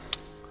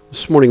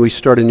This morning we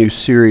start a new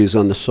series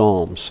on the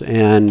Psalms,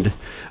 and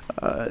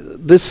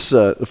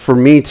for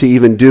me to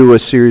even do a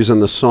series on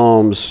the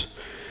Psalms,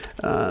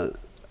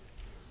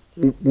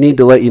 need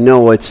to let you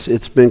know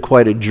it's been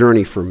quite a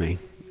journey for me.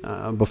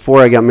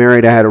 Before I got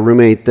married, I had a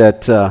roommate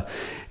that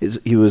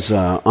he was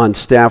on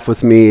staff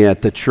with me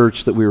at the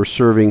church that we were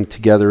serving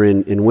together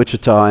in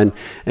Wichita,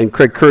 and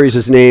Craig Curry's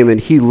his name, and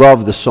he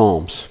loved the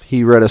Psalms.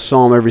 He read a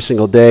psalm every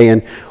single day,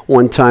 and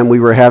one time we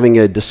were having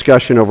a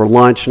discussion over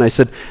lunch, and I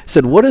said,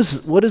 what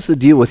is the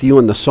deal with you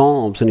and the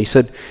Psalms? And he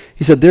said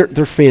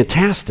they're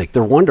fantastic,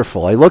 they're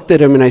wonderful. I looked at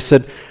him and I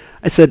said,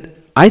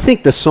 I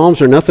think the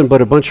Psalms are nothing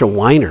but a bunch of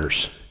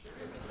whiners.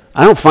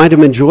 I don't find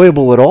them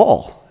enjoyable at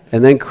all.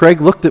 And then Craig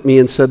looked at me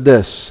and said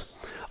this,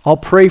 I'll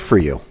pray for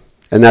you.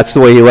 And that's the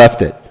way he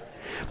left it.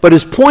 But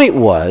his point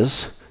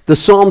was, the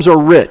Psalms are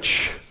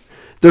rich.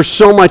 There's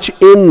so much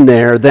in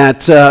there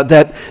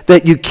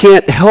that you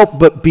can't help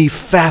but be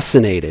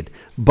fascinated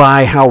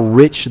by how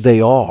rich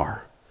they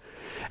are.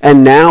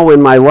 And now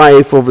in my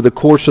life, over the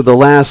course of the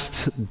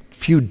last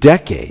few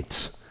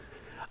decades,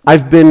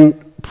 I've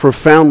been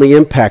profoundly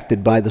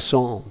impacted by the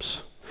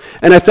Psalms.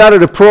 And I thought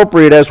it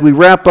appropriate as we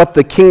wrap up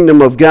the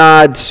Kingdom of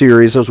God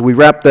series, as we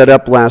wrapped that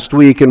up last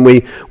week, and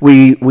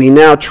we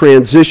now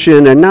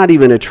transition, and not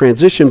even a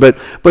transition,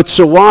 but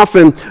so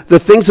often the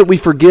things that we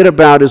forget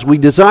about is we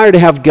desire to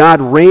have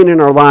God reign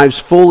in our lives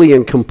fully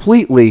and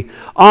completely.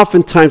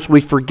 Oftentimes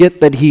we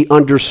forget that He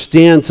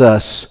understands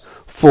us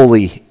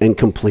fully and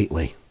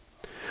completely.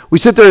 We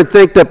sit there and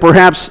think that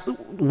perhaps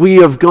we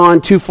have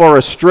gone too far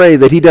astray,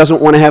 that He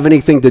doesn't want to have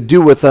anything to do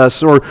with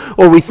us, or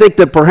we think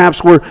that perhaps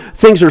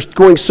things are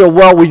going so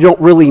well we don't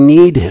really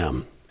need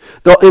Him.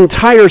 The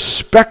entire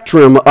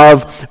spectrum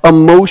of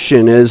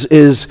emotion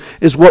is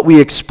what we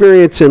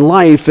experience in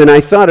life, and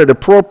I thought it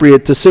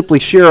appropriate to simply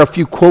share a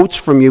few quotes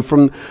from you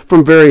from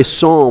various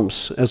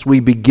Psalms as we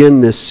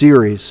begin this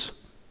series.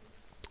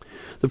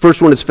 The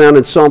first one is found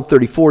in Psalm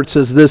 34. It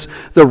says this,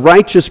 "The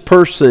righteous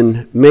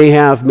person may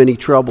have many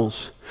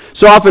troubles."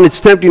 So often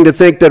it's tempting to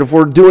think that if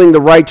we're doing the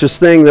righteous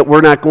thing that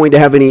we're not going to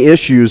have any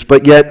issues,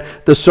 but yet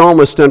the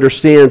psalmist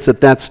understands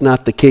that that's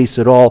not the case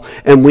at all,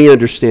 and we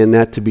understand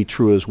that to be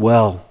true as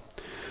well.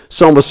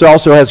 Psalmist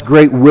also has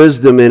great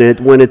wisdom in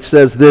it when it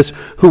says this,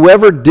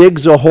 "Whoever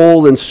digs a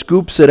hole and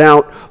scoops it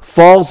out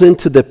falls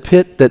into the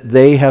pit that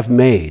they have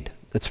made."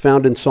 That's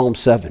found in Psalm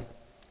 7.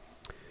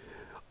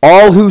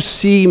 "All who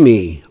see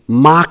me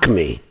mock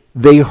me.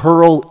 They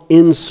hurl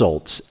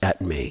insults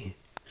at me."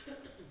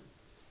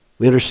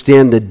 We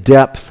understand the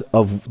depth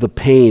of the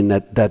pain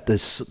that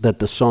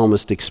the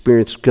psalmist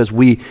experienced, because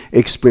we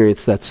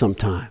experience that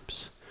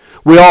sometimes.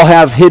 We all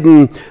have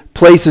hidden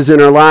places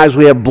in our lives.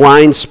 We have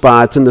blind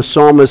spots, and the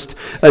psalmist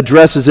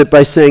addresses it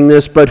by saying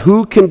this, "But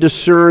who can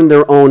discern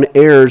their own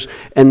errors?"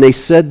 And they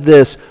said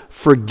this,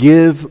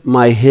 "Forgive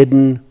my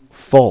hidden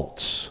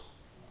faults."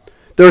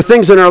 There are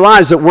things in our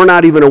lives that we're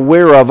not even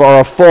aware of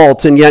are a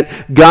fault, and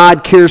yet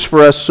God cares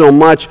for us so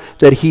much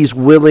that He's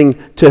willing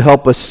to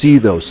help us see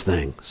those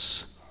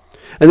things.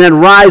 And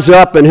then rise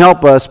up and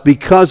help us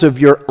because of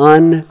your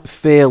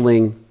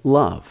unfailing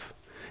love.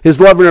 His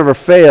love never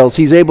fails.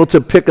 He's able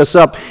to pick us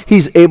up.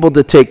 He's able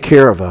to take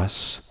care of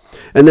us.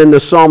 And then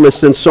the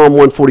psalmist in Psalm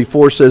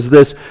 144 says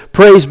this,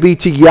 "Praise be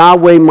to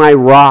Yahweh my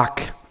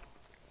rock,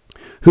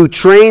 who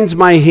trains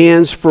my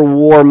hands for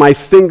war, my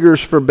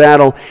fingers for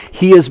battle.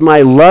 He is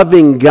my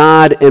loving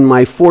God and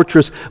my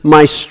fortress,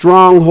 my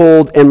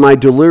stronghold and my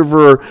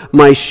deliverer,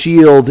 my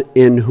shield,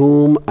 in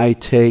whom I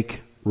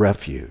take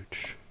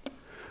refuge."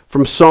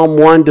 From Psalm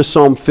 1 to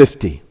Psalm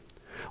 50,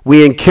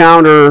 we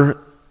encounter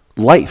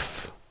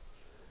life,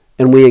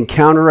 and we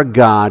encounter a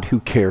God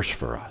who cares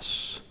for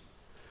us.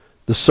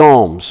 The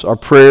Psalms are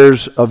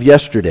prayers of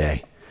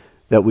yesterday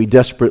that we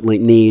desperately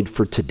need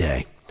for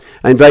today.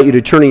 I invite you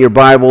to turn in your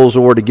Bibles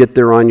or to get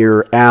there on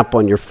your app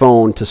on your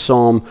phone to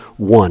Psalm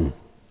 1,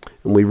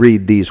 and we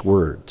read these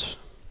words.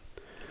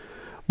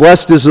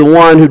 "Blessed is the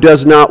one who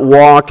does not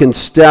walk in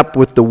step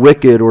with the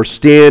wicked, or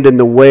stand in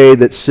the way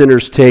that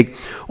sinners take,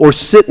 or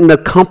sit in the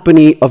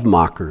company of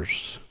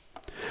mockers,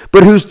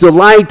 but whose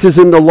delight is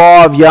in the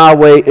law of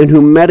Yahweh, and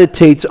who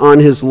meditates on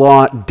His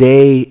law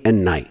day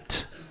and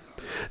night.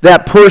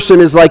 That person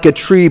is like a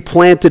tree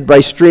planted by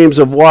streams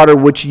of water,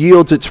 which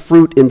yields its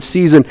fruit in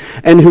season,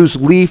 and whose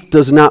leaf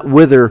does not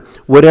wither.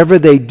 Whatever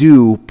they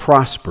do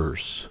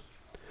prospers.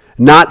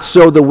 Not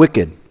so the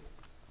wicked.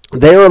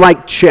 They are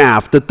like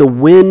chaff that the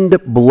wind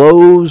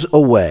blows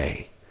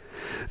away.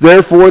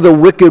 Therefore the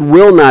wicked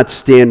will not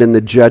stand in the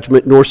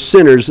judgment, nor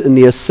sinners in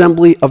the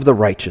assembly of the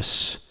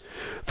righteous.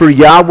 For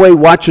Yahweh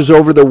watches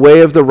over the way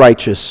of the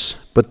righteous,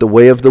 but the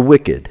way of the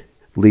wicked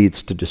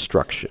leads to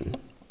destruction."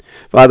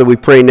 Father, we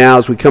pray now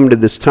as we come to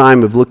this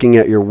time of looking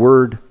at your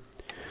word,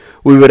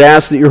 we would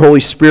ask that your Holy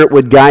Spirit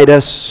would guide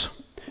us.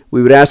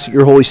 We would ask that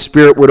your Holy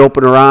Spirit would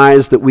open our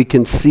eyes, that we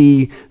can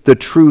see the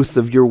truth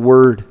of your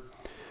word.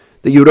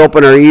 That you would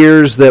open our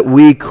ears, that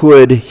we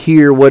could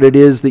hear what it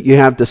is that you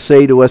have to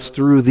say to us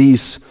through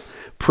these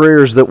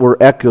prayers that were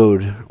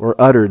echoed or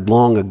uttered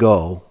long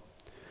ago.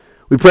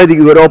 We pray that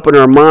you would open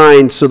our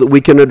minds so that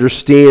we can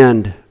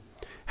understand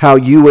how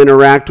you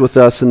interact with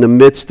us in the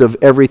midst of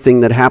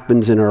everything that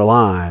happens in our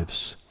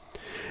lives.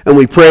 And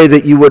we pray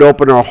that you would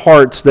open our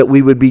hearts, that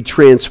we would be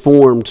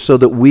transformed so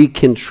that we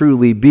can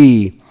truly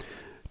be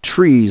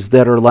trees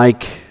that are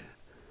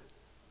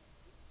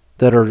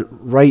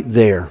right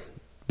there,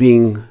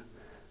 being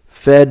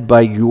fed by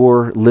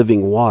your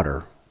living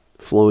water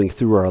flowing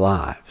through our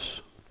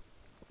lives.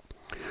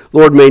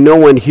 Lord, may no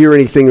one hear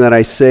anything that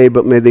I say,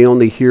 but may they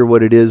only hear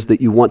what it is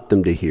that you want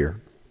them to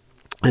hear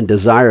and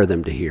desire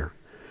them to hear.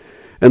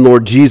 And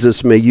Lord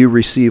Jesus, may you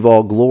receive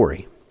all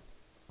glory,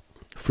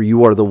 for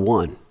you are the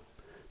one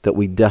that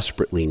we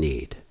desperately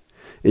need.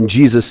 In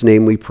Jesus'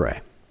 name we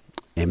pray.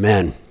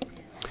 Amen.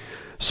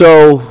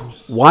 So,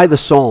 why the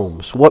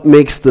Psalms? What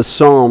makes the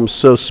Psalms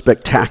so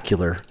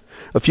spectacular?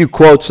 A few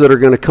quotes that are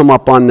going to come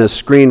up on the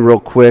screen real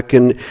quick,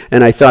 and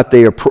I thought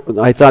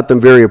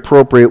them very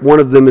appropriate. One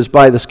of them is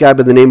by this guy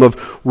by the name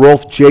of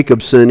Rolf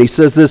Jacobson. He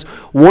says this: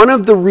 one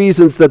of the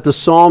reasons that the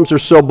Psalms are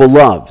so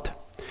beloved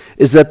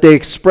is that they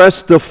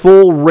express the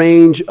full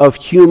range of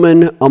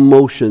human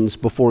emotions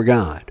before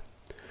God.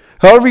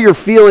 However you're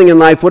feeling in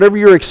life, whatever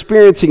you're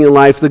experiencing in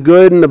life, the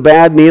good and the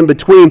bad and the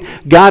in-between,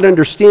 God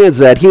understands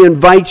that. He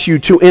invites you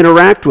to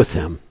interact with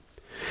him.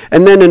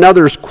 And then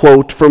another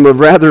quote from a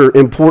rather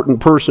important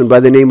person by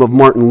the name of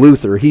Martin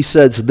Luther. He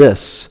says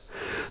this: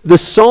 the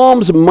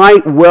Psalms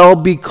might well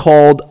be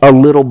called a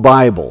little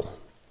Bible.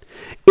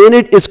 In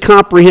it is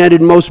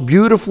comprehended most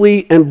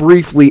beautifully and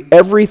briefly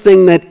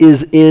everything that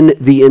is in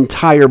the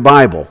entire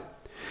Bible.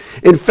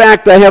 In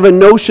fact, I have a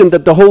notion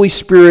that the Holy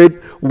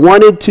Spirit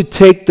wanted to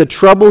take the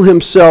trouble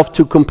himself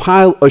to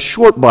compile a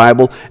short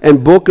Bible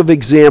and book of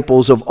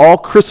examples of all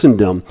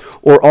Christendom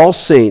or all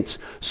saints,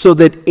 so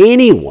that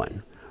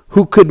anyone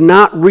who could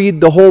not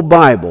read the whole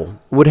Bible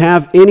would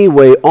have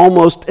anyway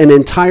almost an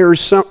entire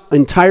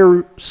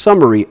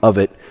summary of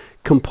it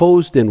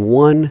composed in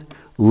one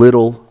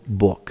little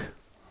book.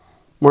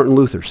 Martin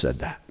Luther said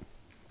that.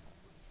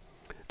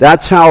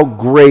 That's how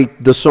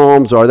great the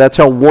Psalms are. That's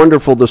how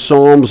wonderful the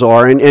Psalms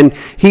are. And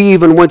he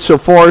even went so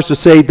far as to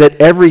say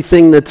that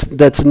everything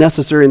that's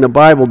necessary in the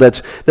Bible,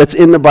 that's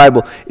in the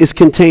Bible, is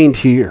contained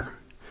here.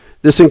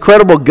 This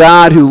incredible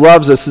God who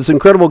loves us, this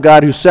incredible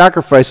God who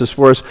sacrifices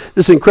for us,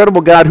 this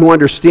incredible God who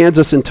understands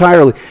us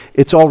entirely,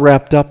 it's all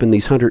wrapped up in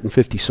these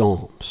 150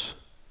 Psalms.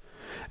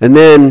 And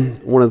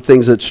then one of the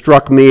things that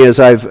struck me as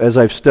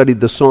I've studied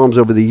the Psalms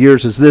over the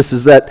years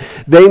is that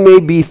they may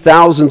be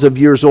thousands of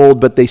years old,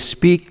 but they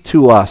speak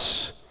to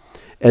us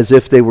as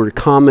if they were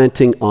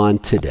commenting on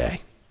today.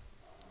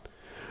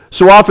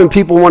 So often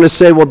people want to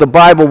say, well, the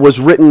Bible was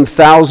written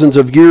thousands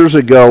of years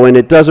ago and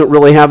it doesn't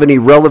really have any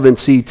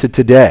relevancy to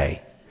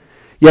today.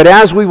 Yet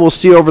as we will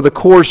see over the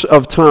course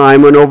of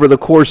time and over the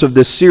course of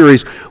this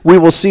series, we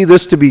will see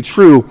this to be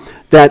true,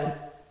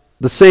 that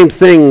the same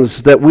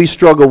things that we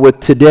struggle with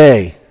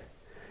today,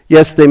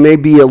 yes, they may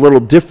be a little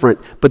different,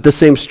 but the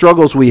same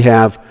struggles we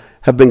have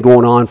been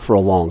going on for a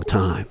long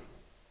time.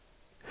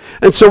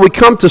 And so we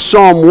come to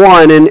Psalm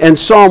 1, and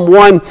Psalm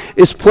 1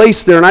 is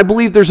placed there, and I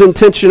believe there's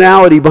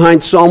intentionality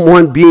behind Psalm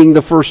 1 being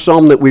the first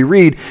psalm that we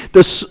read.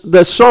 The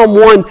Psalm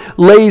 1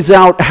 lays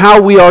out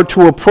how we are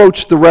to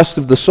approach the rest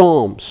of the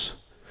Psalms.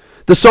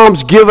 This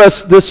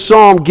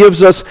psalm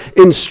gives us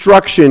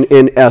instruction,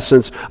 in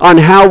essence, on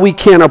how we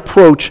can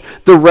approach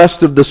the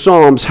rest of the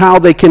Psalms, how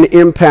they can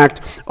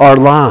impact our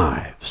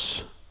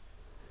lives.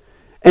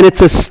 And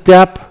it's a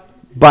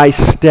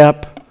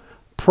step-by-step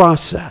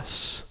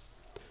process.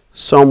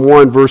 Psalm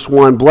 1, verse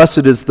 1,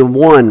 blessed is the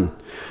one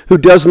who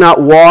does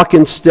not walk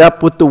in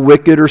step with the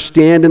wicked, or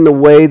stand in the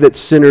way that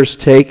sinners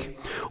take,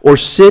 or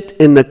sit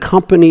in the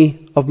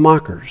company of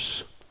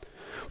mockers.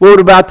 What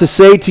we're about to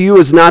say to you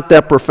is not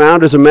that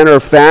profound. As a matter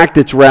of fact,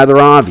 it's rather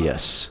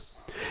obvious.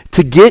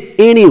 To get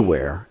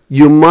anywhere,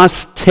 you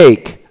must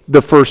take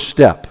the first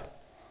step.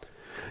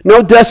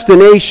 No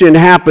destination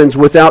happens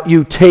without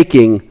you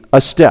taking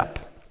a step.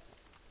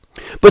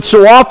 But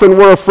so often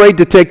we're afraid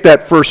to take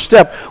that first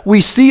step. We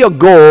see a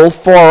goal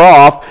far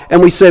off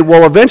and we say,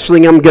 well,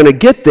 eventually I'm going to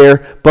get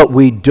there, but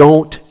we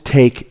don't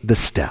take the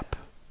step.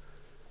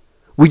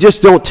 We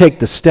just don't take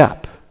the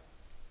step.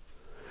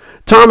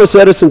 Thomas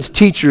Edison's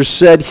teachers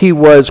said he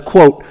was,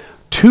 quote,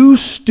 too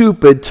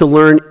stupid to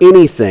learn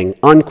anything,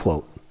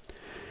 unquote.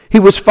 He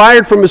was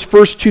fired from his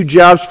first 2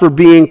 jobs for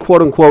being,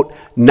 quote unquote,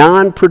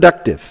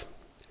 non-productive.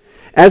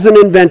 As an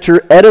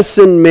inventor,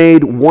 Edison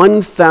made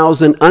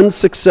 1,000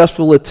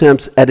 unsuccessful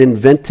attempts at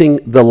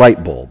inventing the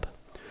light bulb.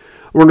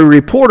 When a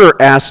reporter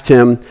asked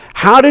him,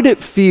 how did it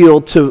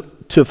feel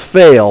to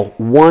fail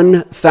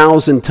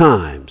 1,000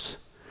 times?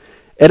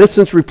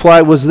 Edison's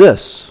reply was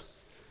this: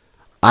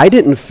 I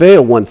didn't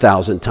fail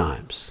 1,000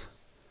 times.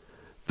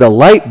 The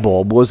light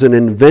bulb was an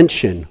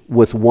invention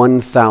with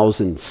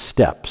 1,000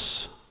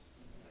 steps.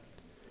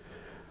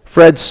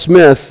 Fred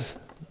Smith,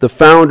 the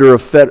founder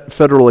of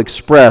Federal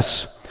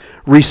Express,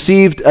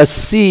 received a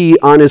C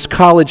on his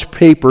college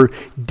paper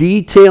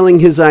detailing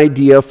his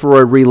idea for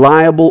a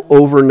reliable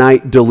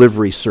overnight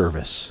delivery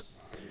service.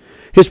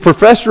 His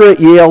professor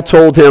at Yale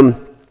told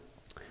him,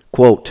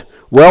 quote,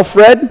 well,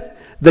 Fred,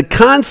 The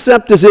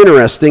concept is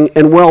interesting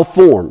and well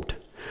formed.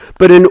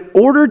 But in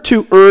order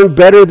to earn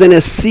better than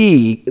a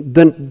C,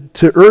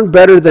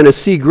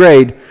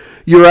 grade,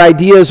 your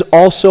ideas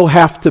also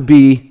have to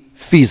be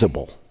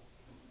feasible.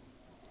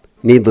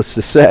 Needless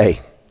to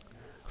say,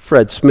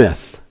 Fred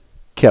Smith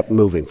kept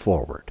moving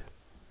forward.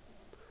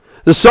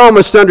 The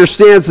psalmist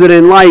understands that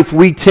in life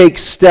we take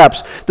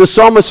steps. The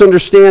psalmist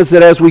understands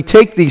that as we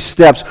take these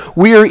steps,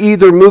 we are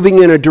either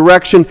moving in a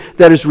direction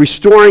that is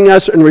restoring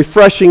us and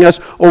refreshing us,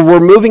 or we're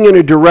moving in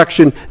a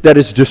direction that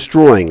is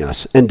destroying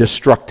us and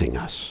destructing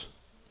us.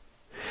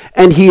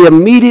 And he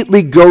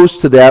immediately goes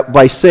to that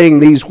by saying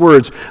these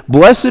words,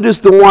 "Blessed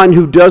is the one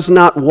who does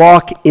not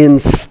walk in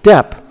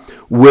step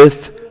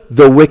with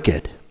the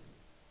wicked."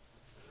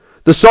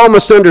 The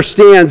psalmist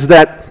understands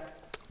that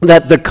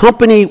the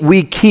company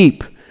we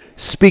keep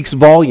speaks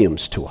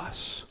volumes to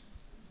us.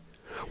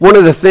 One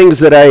of the things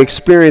that I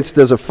experienced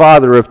as a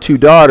father of 2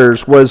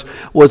 daughters was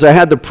I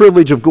had the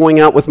privilege of going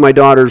out with my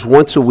daughters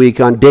once a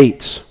week on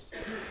dates.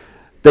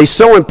 They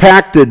so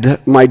impacted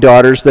my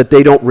daughters that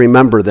they don't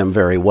remember them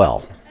very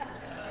well.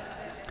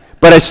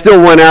 But I still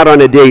went out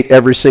on a date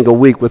every single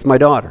week with my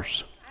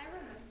daughters.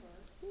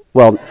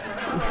 Well,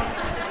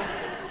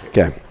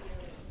 okay.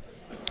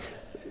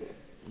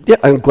 Yeah,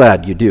 I'm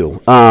glad you do.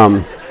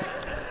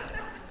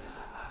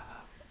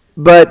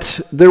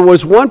 But there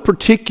was one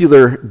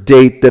particular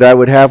date that I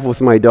would have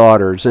with my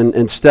daughters,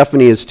 and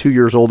Stephanie is 2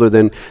 years older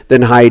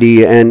than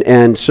Heidi,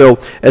 and so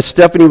as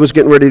Stephanie was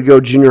getting ready to go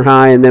junior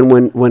high, and then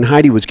when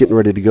Heidi was getting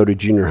ready to go to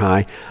junior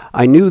high,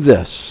 I knew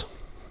this,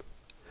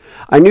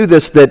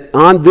 that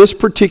on this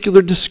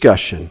particular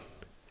discussion,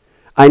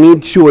 I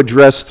need to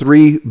address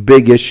 3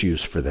 big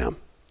issues for them.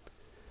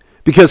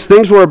 Because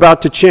things were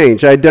about to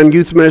change. I had done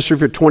youth ministry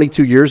for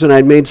 22 years, and I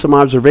had made some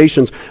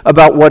observations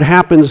about what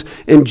happens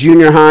in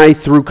junior high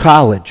through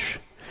college.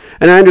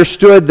 And I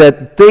understood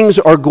that things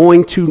are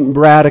going to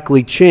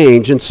radically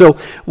change. And so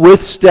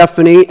with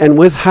Stephanie and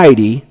with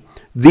Heidi,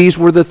 these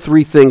were the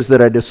 3 things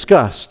that I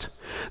discussed.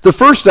 The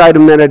first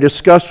item that I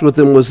discussed with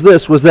them was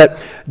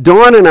that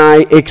Dawn and I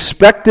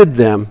expected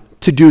them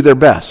to do their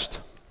best.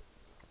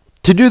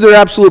 To do their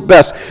absolute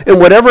best. In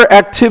whatever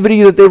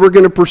activity that they were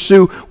going to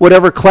pursue,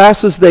 whatever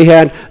classes they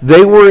had,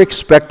 they were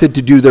expected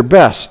to do their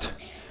best.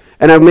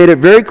 And I've made it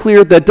very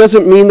clear that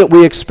doesn't mean that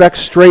we expect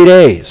straight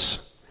A's.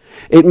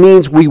 It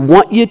means we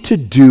want you to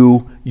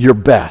do your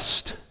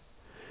best.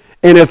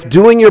 And if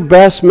doing your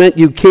best meant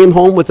you came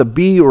home with a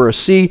B or a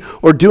C,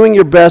 or doing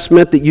your best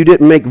meant that you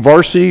didn't make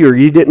varsity or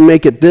you didn't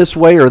make it this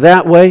way or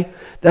that way,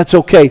 that's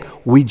okay.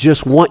 We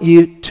just want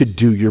you to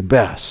do your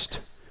best.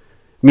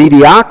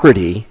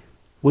 Mediocrity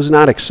was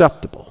not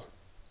acceptable.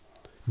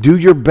 Do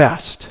your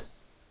best.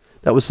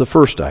 That was the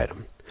first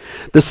item.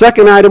 The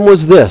second item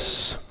was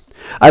this.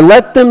 I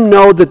let them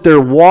know that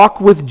their walk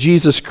with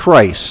Jesus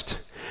Christ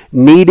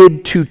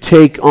needed to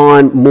take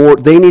on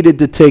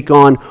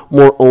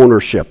more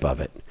ownership of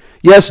it.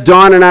 Yes,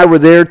 Dawn and I were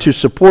there to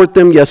support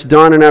them. Yes,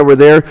 Dawn and I were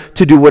there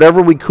to do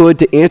whatever we could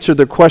to answer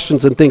their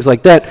questions and things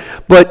like that.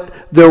 But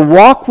their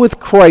walk with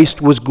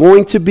Christ was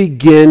going to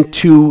begin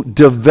to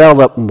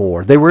develop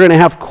more. They were going to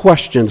have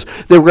questions.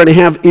 They were going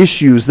to have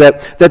issues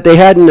that they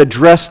hadn't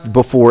addressed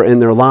before in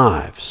their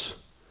lives.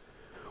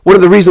 One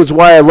of the reasons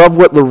why I love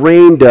what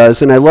Lorraine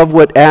does and I love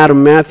what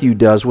Adam Matthew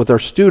does with our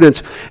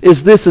students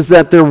is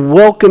that they're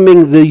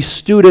welcoming these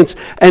students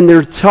and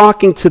they're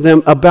talking to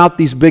them about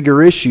these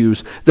bigger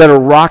issues that are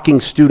rocking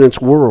students'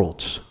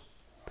 worlds.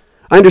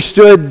 I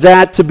understood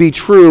that to be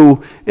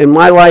true in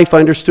my life.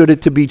 I understood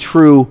it to be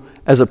true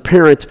as a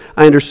parent.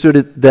 I understood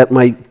it that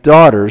my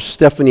daughters,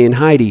 Stephanie and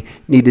Heidi,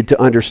 needed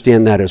to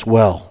understand that as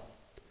well.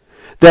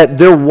 That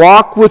their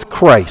walk with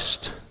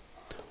Christ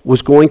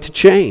was going to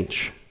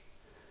change.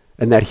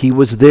 And that he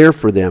was there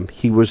for them.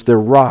 He was their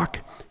rock.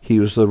 He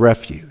was the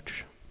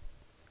refuge.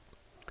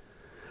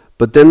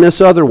 But then this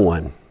other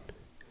one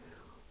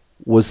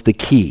was the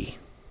key.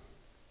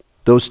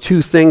 Those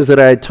 2 things that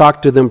I had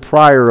talked to them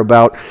prior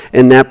about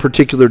in that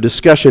particular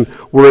discussion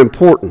were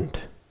important.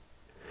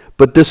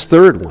 But this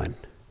third one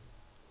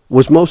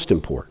was most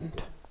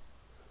important.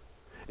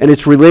 And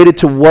it's related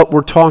to what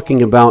we're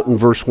talking about in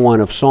verse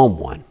 1 of Psalm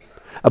 1,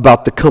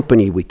 about the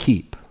company we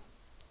keep.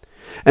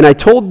 And I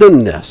told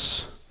them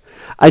this.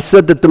 I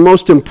said that the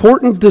most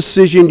important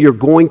decision you're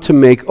going to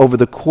make over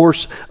the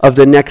course of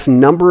the next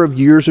number of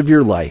years of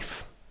your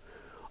life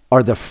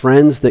are the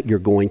friends that you're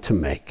going to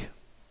make.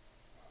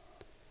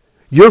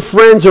 Your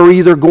friends are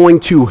either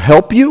going to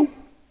help you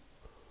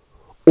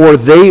or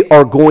they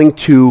are going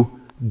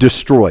to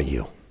destroy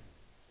you.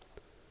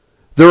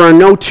 There are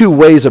no 2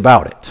 ways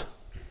about it.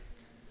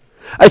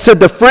 I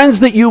said the friends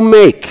that you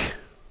make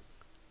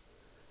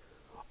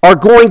are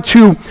going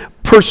to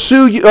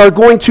pursue you, are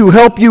going to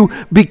help you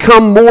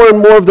become more and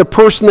more of the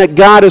person that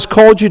God has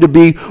called you to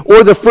be,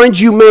 or the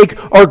friends you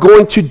make are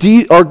going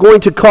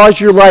to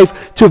cause your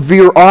life to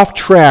veer off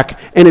track,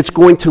 and it's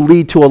going to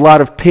lead to a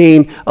lot of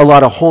pain, a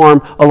lot of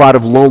harm, a lot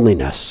of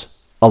loneliness,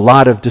 a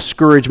lot of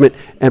discouragement,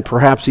 and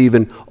perhaps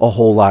even a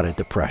whole lot of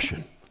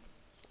depression.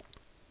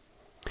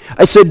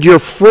 I said your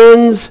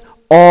friends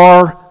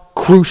are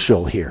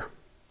crucial here.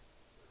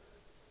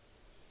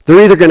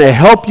 They're either going to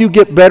help you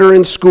get better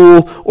in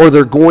school, or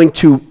they're going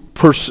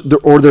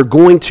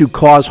to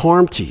cause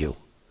harm to you.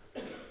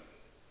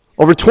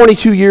 Over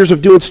 22 years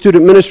of doing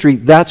student ministry,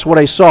 that's what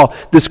I saw.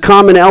 This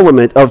common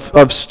element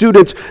of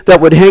students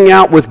that would hang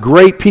out with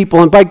great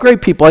people. And by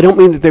great people, I don't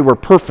mean that they were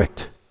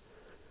perfect.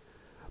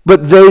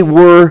 But they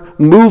were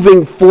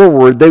moving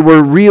forward. They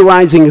were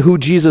realizing who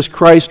Jesus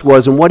Christ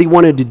was and what he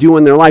wanted to do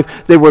in their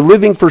life. They were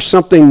living for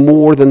something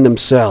more than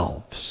themselves.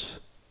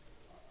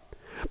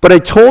 But I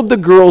told the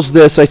girls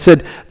this. I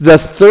said, the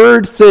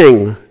third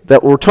thing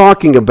that we're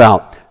talking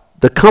about,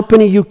 the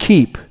company you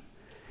keep,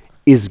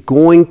 is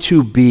going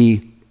to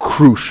be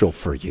crucial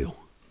for you.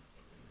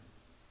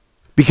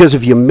 Because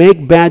if you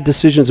make bad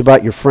decisions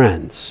about your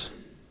friends,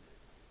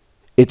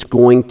 it's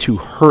going to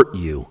hurt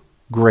you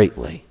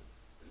greatly.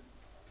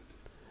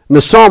 And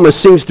the psalmist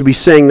seems to be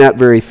saying that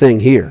very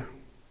thing here.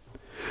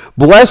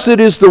 Blessed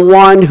is the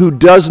one who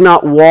does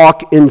not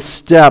walk in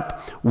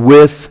step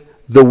with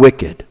the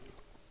wicked.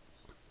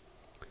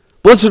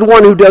 Blessed is the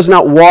one who does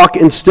not walk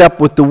in step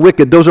with the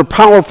wicked. Those are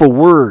powerful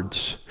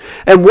words.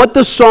 And what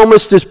the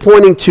psalmist is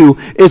pointing to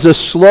is a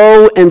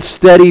slow and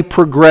steady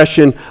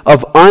progression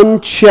of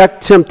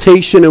unchecked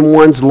temptation in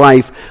one's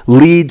life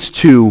leads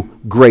to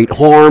great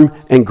harm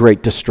and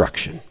great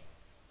destruction.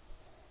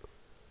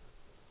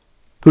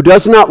 Who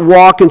does not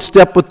walk in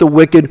step with the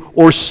wicked,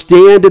 or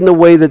stand in the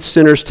way that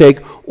sinners take,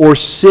 or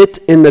sit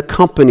in the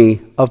company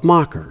of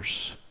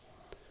mockers.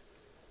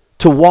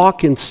 To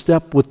walk in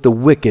step with the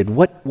wicked,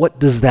 what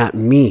does that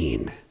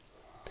mean?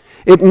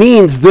 It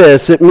means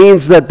this. It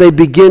means that they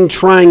begin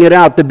trying it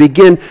out.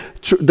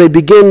 They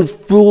begin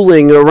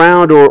fooling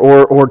around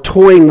or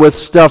toying with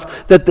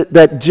stuff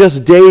that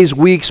just days,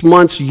 weeks,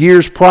 months,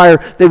 years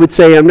prior, they would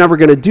say, I'm never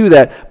going to do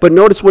that. But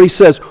notice what he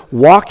says,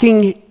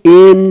 walking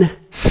in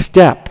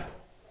step.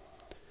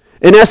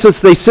 In essence,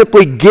 they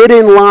simply get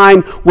in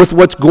line with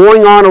what's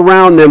going on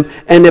around them,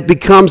 and it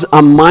becomes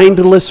a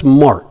mindless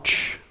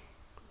march.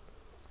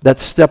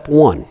 That's step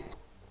one.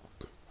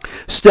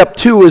 Step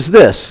two is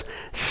this,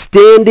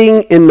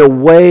 standing in the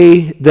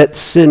way that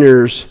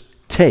sinners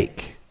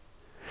take.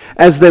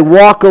 As they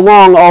walk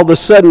along, all of a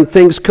sudden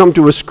things come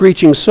to a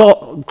screeching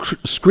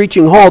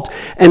halt,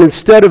 and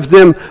instead of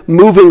them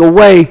moving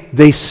away,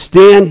 they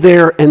stand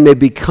there and they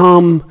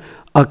become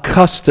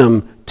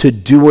accustomed to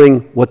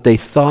doing what they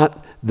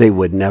thought they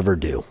would never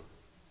do.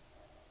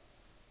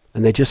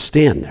 And they just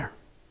stand there.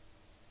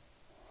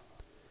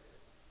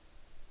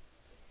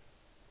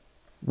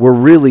 We're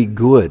really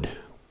good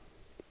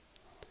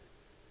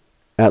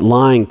at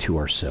lying to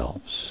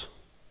ourselves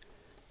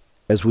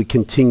as we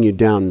continue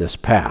down this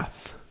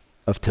path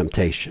of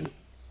temptation.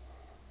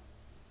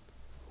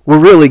 We're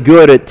really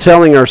good at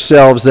telling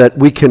ourselves that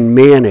we can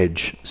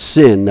manage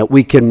sin, that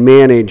we can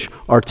manage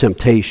our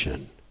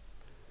temptation.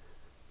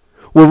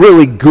 We're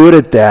really good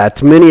at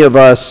that. Many of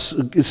us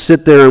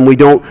sit there and we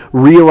don't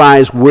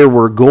realize where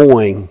we're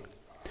going.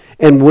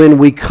 And when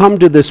we come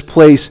to this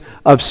place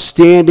of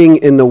standing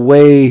in the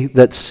way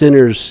that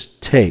sinners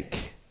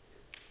take,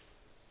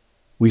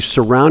 we've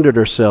surrounded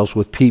ourselves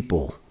with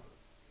people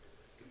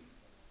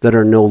that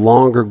are no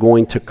longer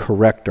going to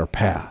correct our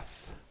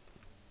path.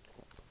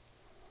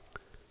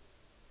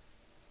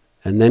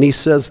 And then he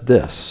says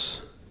this,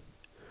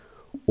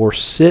 or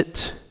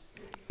sit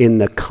in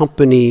the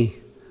company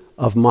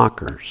of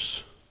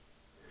mockers.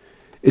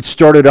 It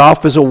started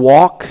off as a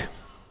walk.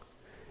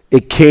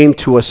 It came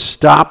to a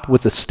stop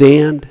with a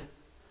stand.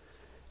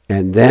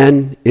 And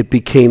then it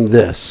became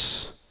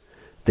this.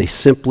 They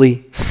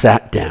simply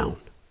sat down.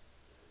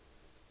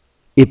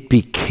 It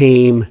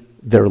became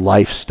their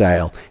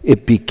lifestyle.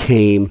 It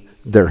became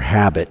their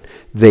habit.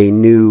 They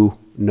knew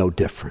no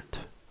different.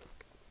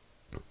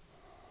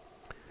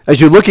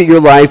 As you look at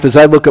your life, as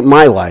I look at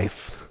my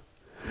life,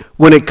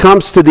 when it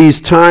comes to these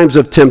times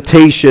of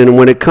temptation,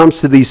 when it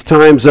comes to these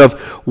times of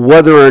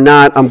whether or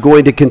not I'm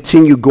going to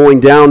continue going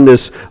down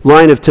this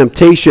line of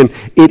temptation,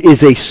 it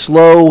is a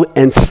slow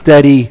and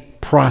steady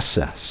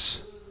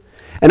process.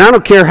 And I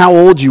don't care how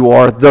old you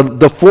are,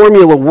 the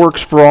formula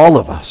works for all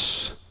of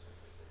us.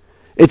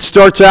 It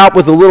starts out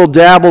with a little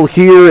dabble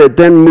here, it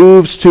then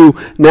moves to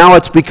now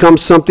it's become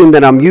something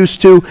that I'm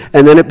used to,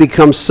 and then it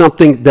becomes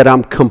something that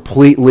I'm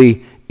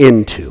completely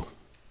into.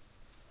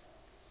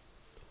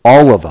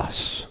 All of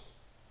us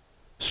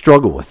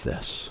struggle with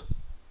this.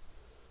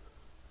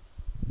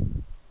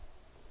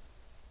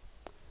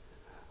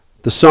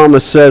 The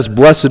psalmist says,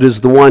 blessed is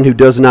the one who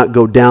does not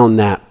go down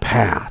that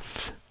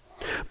path.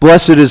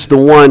 Blessed is the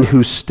one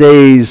who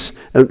stays,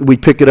 we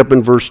pick it up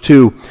in verse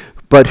 2,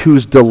 but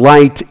whose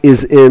delight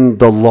is in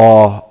the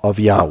law of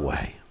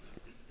Yahweh.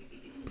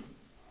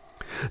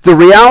 The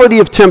reality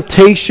of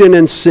temptation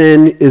and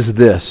sin is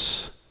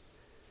this.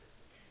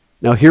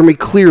 Now hear me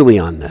clearly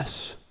on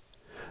this.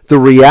 The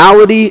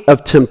reality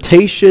of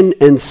temptation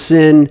and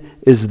sin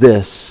is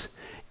this.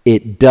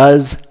 It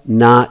does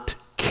not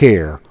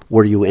care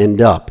where you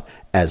end up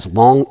as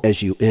long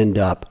as you end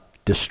up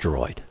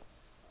destroyed.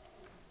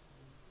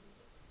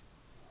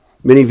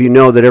 Many of you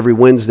know that every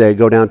Wednesday I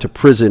go down to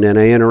prison and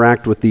I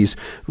interact with these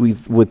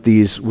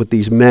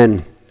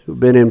men who've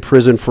been in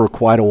prison for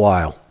quite a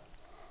while.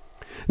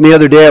 And the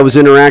other day I was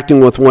interacting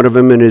with one of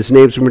them, and his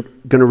name's going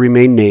to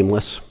remain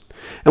nameless.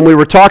 And we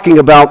were talking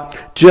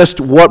about just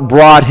what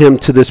brought him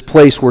to this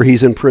place where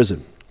he's in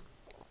prison.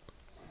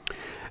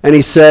 And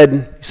he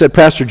said,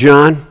 Pastor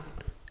John,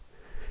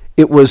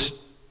 it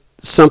was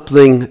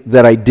something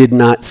that I did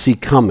not see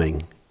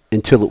coming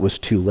until it was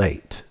too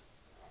late.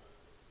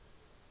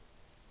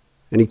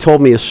 And he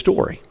told me a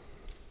story.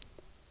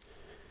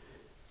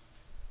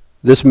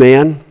 This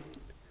man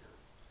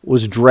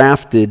was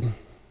drafted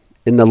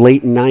in the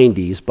late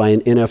 90s by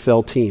an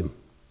NFL team.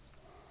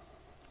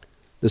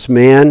 This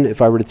man,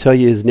 if I were to tell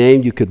you his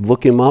name, you could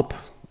look him up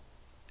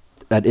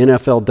at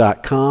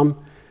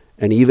NFL.com,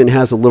 and he even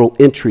has a little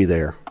entry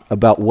there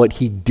about what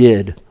he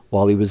did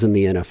while he was in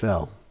the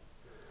NFL.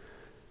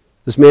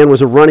 This man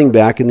was a running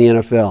back in the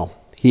NFL.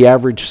 He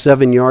averaged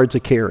 7 yards a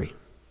carry.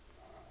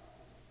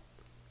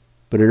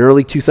 But in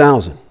early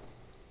 2000,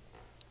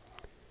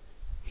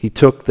 he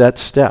took that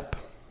step.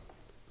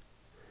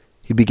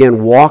 He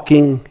began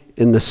walking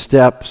in the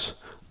steps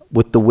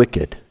with the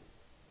wicked.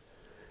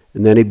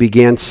 And then he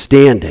began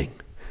standing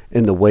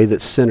in the way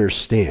that sinners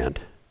stand.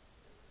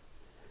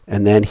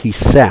 And then he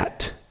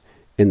sat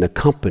in the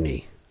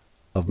company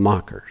of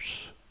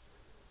mockers.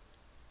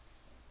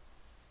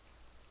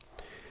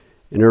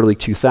 In early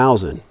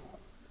 2000,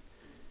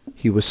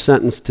 he was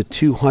sentenced to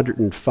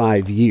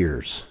 205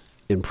 years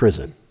in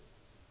prison.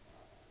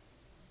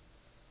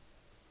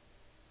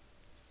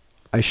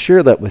 I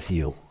share that with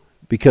you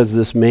because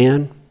this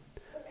man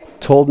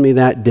told me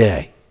that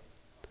day,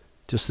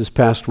 just this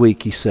past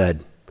week, he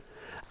said,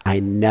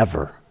 I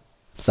never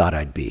thought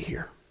I'd be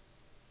here.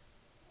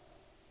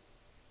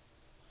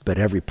 But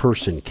every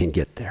person can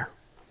get there.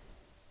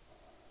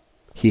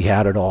 He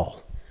had it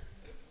all.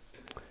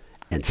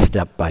 And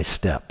step by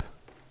step,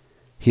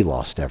 he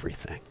lost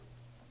everything.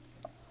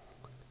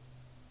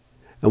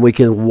 And we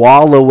can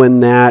wallow in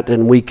that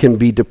and we can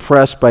be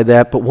depressed by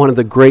that, but one of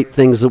the great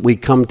things that we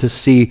come to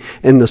see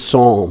in the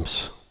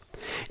Psalms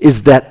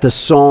is that the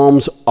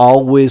Psalms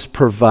always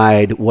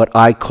provide what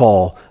I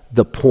call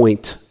the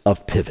point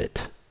of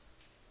pivot.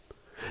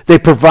 They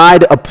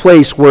provide a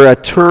place where a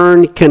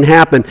turn can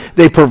happen.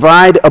 They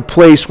provide a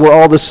place where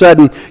all of a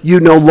sudden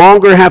you no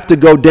longer have to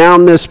go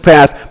down this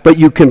path, but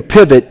you can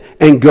pivot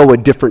and go a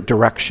different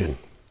direction.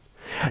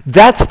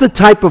 That's the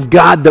type of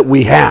God that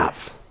we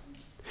have.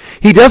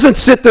 He doesn't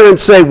sit there and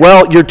say,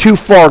 well, you're too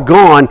far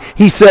gone.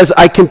 He says,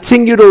 I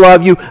continue to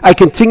love you. I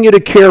continue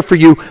to care for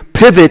you.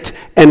 Pivot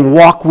and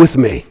walk with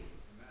me.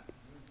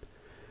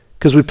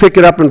 Because we pick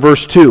it up in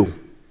verse 2.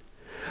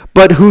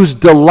 But whose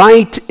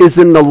delight is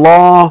in the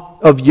law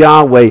of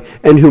Yahweh,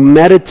 and who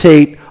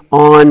meditate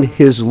on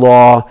his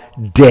law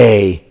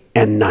day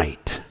and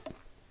night.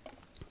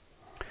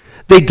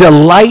 They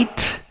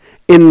delight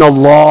in the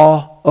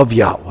law of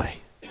Yahweh.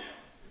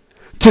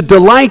 To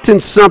delight in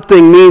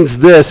something means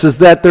this, is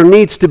that there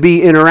needs to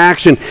be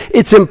interaction.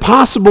 It's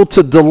impossible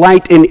to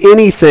delight in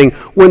anything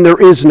when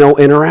there is no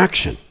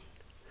interaction.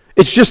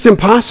 It's just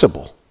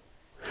impossible.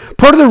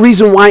 Part of the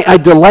reason why I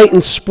delight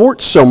in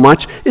sports so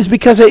much is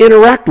because I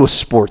interact with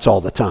sports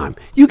all the time.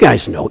 You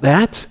guys know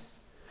that.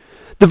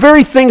 The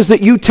very things that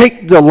you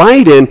take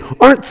delight in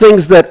aren't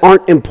things that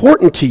aren't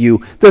important to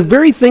you. The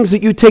very things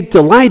that you take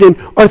delight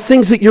in are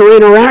things that you're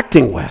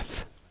interacting with.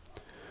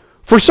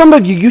 For some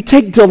of you, you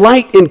take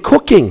delight in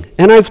cooking,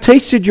 and I've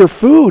tasted your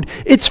food.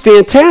 It's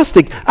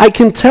fantastic. I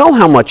can tell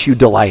how much you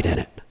delight in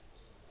it.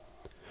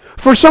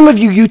 For some of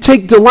you, you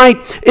take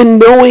delight in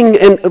knowing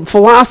and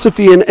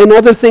philosophy and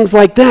other things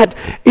like that.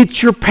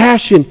 It's your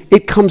passion.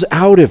 It comes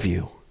out of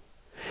you.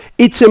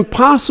 It's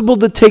impossible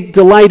to take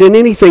delight in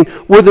anything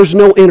where there's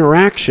no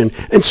interaction.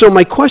 And so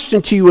my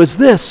question to you is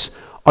this: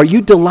 are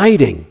you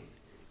delighting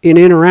in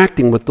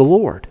interacting with the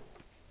Lord?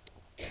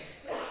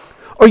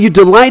 Are you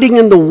delighting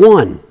in the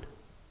one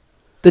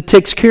that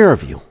takes care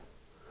of you?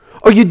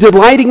 Are you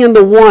delighting in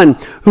the one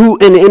who,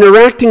 and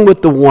interacting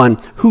with the one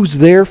who's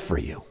there for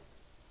you?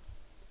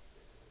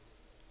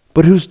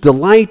 But whose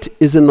delight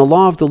is in the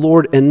law of the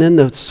Lord, and then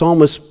the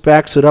psalmist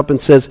backs it up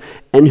and says,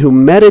 and who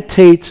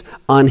meditates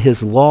on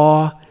his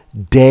law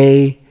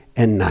day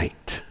and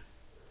night.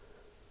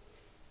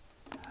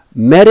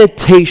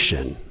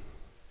 Meditation,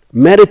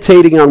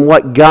 meditating on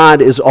what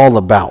God is all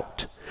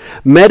about.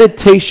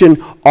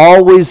 Meditation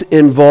always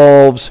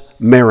involves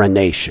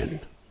marination.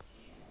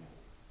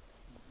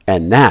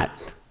 And that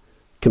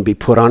can be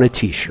put on a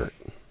t-shirt.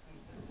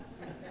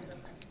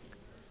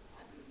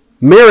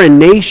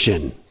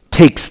 Marination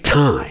takes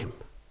time.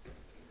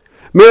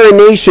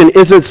 Marination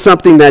isn't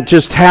something that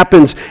just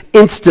happens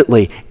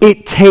instantly.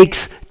 It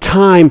takes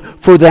time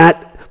for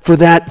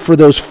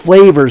those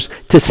flavors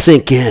to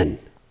sink in.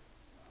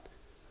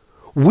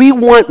 We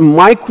want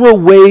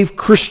microwave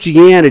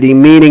Christianity,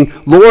 meaning,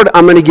 Lord,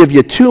 I'm going to give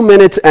you 2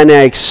 minutes and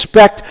I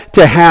expect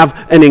to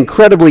have an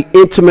incredibly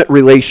intimate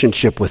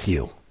relationship with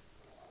you.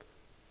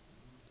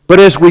 But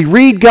as we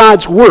read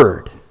God's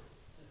Word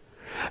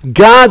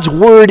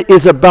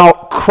is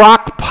about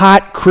crock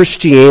pot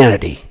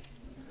Christianity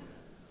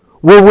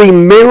where we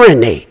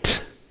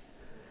marinate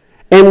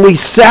and we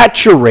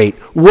saturate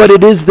what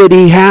it is that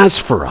he has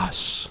for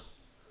us.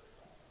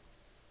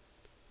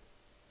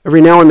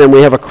 Every now and then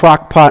we have a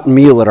crock pot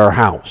meal at our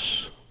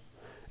house.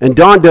 And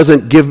Dawn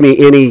doesn't give me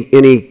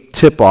any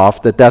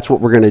tip-off that that's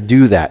what we're going to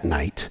do that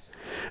night.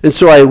 And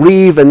so I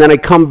leave, and then I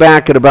come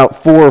back at about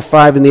 4 or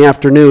 5 in the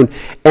afternoon,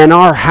 and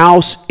our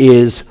house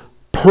is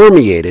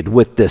permeated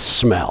with this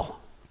smell.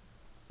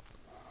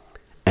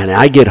 And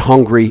I get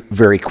hungry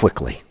very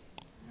quickly.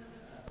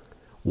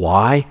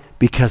 Why?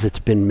 Because it's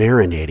been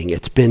marinating.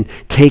 It's been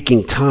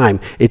taking time.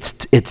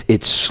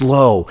 It's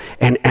slow,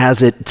 and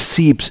as it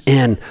seeps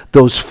in,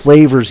 those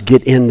flavors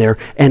get in there,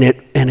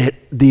 and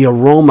the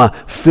aroma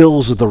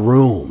fills the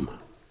room.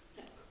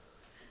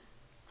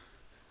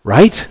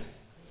 Right?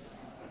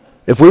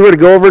 If we were to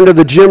go over into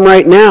the gym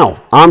right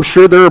now, I'm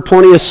sure there are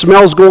plenty of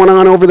smells going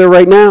on over there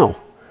right now.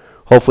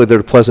 Hopefully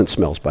they're pleasant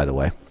smells, by the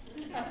way.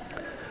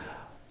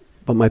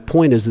 But my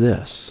point is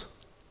this.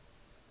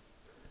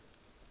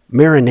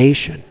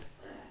 Marination,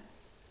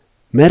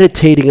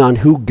 meditating on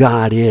who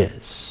God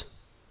is,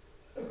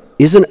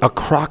 isn't a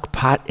crock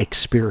pot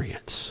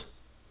experience.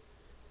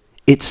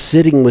 It's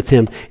sitting with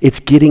him. It's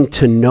getting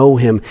to know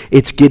him.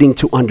 It's getting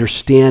to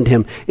understand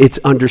him. It's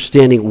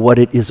understanding what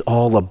it is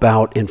all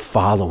about and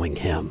following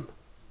him.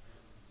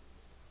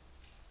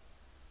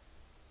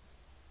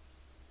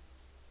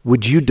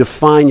 Would you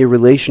define your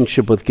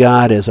relationship with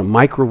God as a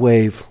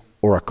microwave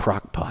or a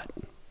crock pot?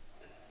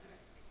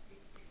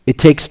 It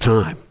takes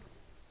time.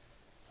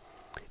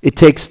 It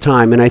takes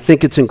time, and I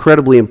think it's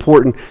incredibly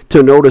important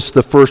to notice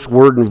the first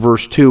word in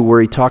verse 2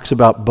 where he talks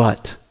about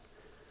but.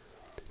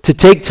 To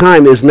take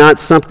time is not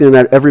something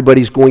that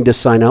everybody's going to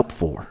sign up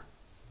for,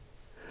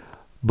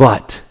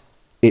 but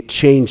it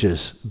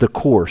changes the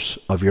course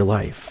of your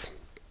life.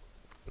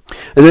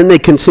 And then they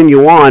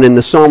continue on, and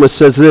the psalmist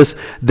says this,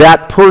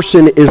 that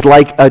person is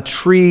like a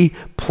tree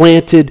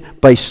planted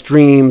by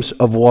streams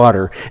of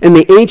water. In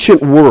the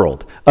ancient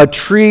world, a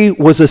tree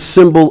was a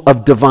symbol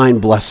of divine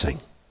blessing.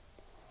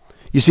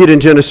 You see it in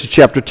Genesis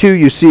chapter 2,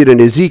 you see it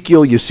in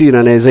Ezekiel, you see it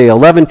in Isaiah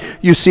 11,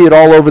 you see it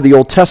all over the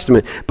Old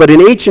Testament. But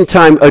in ancient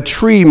time, a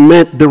tree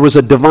meant there was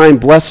a divine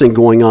blessing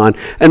going on.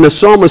 And the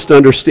psalmist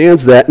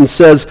understands that and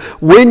says,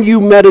 when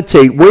you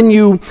meditate,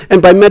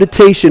 and by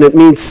meditation it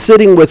means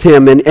sitting with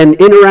him and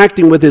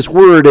interacting with his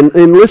word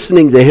and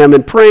listening to him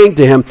and praying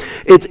to him,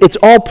 it's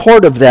all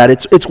part of that.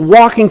 It's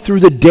walking through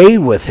the day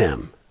with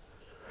him.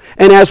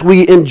 And as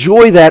we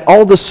enjoy that,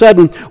 all of a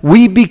sudden,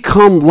 we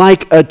become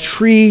like a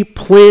tree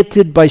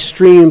planted by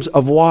streams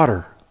of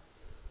water.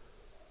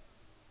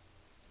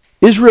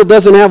 Israel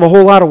doesn't have a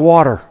whole lot of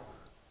water.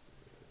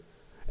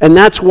 And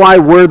that's why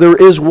where there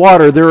is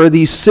water, there are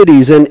these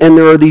cities and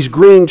there are these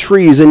green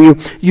trees,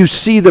 and you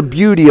see the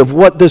beauty of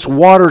what this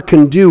water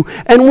can do.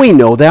 And we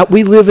know that.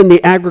 We live in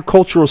the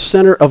agricultural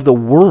center of the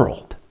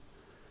world.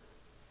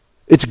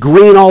 It's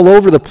green all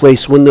over the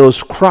place when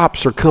those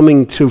crops are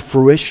coming to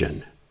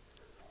fruition.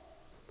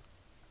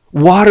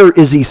 Water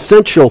is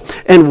essential,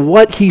 and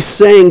what he's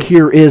saying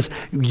here is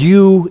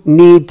you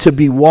need to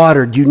be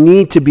watered. You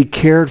need to be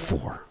cared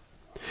for.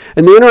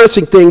 And the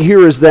interesting thing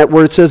here is that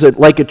where it says it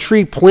like a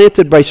tree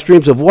planted by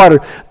streams of water,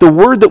 the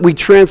word that we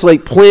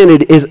translate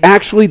planted is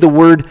actually the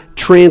word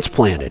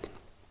transplanted.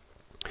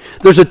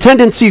 There's a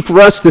tendency for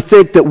us to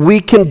think that we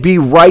can be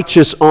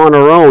righteous on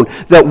our own,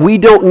 that we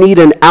don't need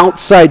an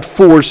outside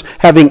force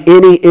having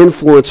any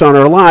influence on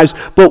our lives.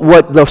 But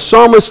what the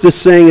psalmist is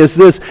saying is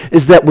this,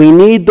 is that we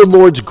need the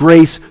Lord's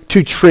grace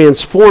to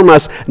transform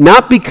us,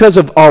 not because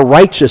of our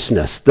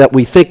righteousness that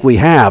we think we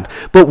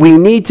have, but we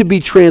need to be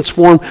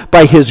transformed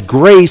by his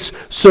grace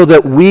so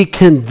that we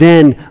can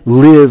then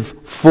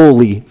live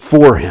fully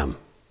for him.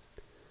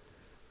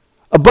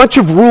 A bunch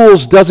of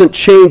rules doesn't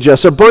change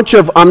us. A bunch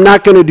of I'm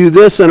not going to do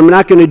this and I'm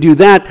not going to do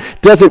that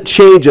doesn't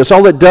change us.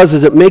 All it does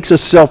is it makes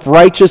us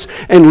self-righteous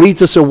and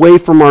leads us away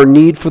from our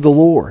need for the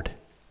Lord.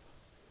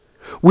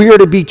 We are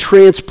to be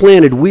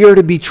transplanted. We are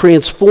to be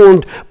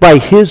transformed by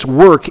his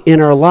work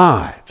in our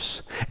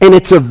lives. And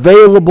it's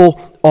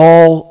available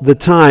all the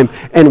time.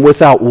 And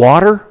without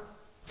water,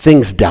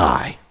 things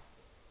die.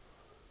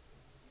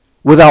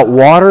 Without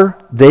water,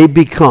 they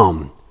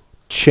become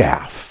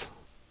chaff,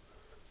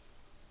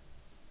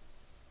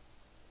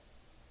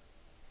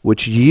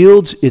 which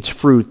yields its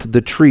fruit, the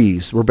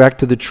trees. We're back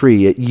to the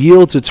tree. It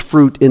yields its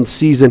fruit in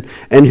season,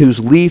 and whose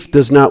leaf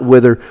does not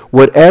wither.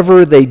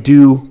 Whatever they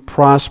do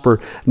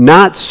prosper.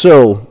 Not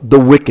so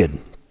the wicked.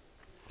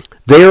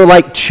 They are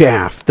like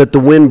chaff that the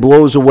wind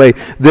blows away.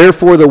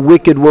 Therefore the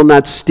wicked will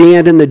not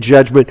stand in the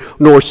judgment,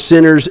 nor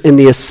sinners in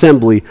the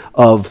assembly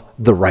of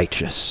the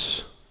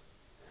righteous.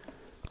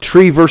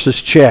 Tree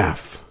versus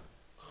chaff.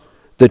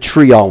 The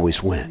tree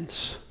always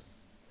wins.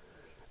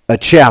 A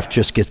chaff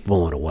just gets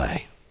blown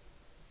away.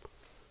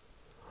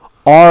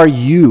 Are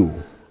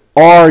you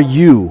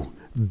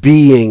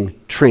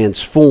being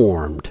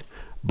transformed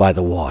by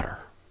the water?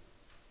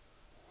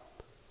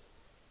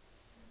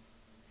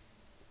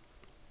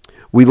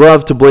 We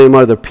love to blame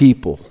other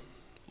people.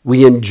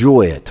 We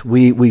enjoy it.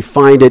 We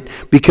find it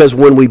because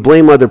when we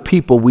blame other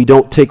people, we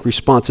don't take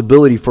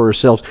responsibility for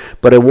ourselves.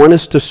 But I want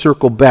us to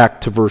circle back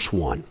to verse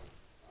 1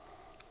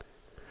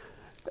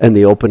 and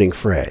the opening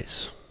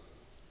phrase.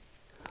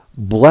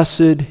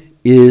 Blessed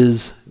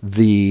is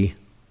the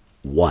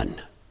one.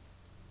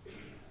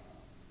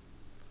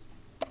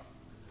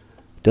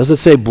 It doesn't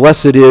say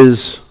blessed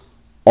is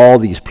all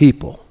these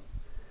people.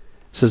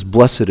 It says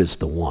blessed is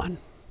the one.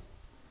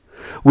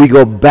 We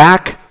go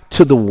back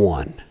to the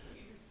one.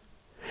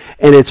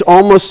 And it's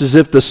almost as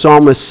if the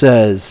psalmist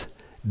says,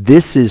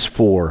 this is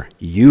for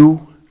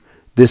you,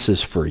 this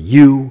is for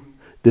you,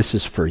 this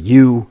is for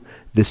you,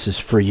 this is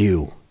for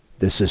you,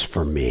 this is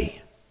for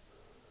me.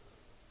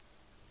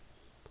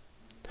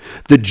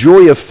 The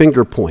joy of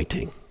finger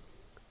pointing,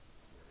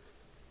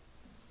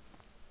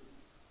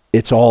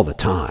 it's all the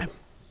time.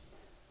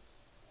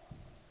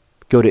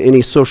 Go to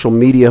any social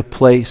media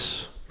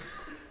place,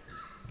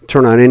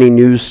 turn on any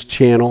news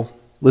channel,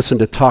 listen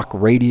to talk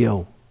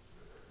radio.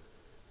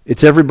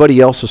 It's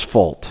everybody else's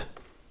fault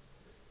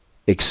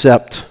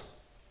except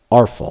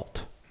our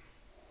fault.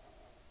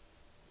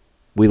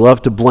 We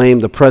love to blame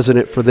the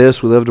president for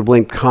this. We love to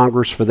blame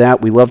Congress for that.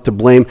 We love to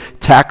blame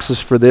taxes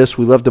for this.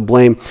 We love to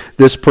blame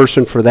this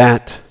person for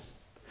that.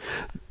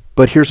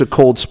 But here's a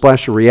cold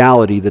splash of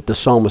reality that the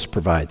psalmist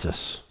provides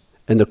us.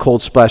 And the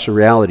cold splash of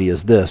reality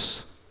is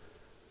this.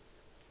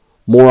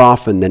 More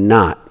often than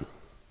not,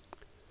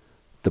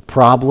 the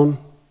problem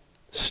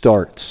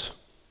starts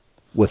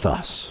with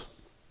us.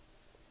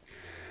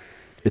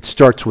 It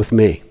starts with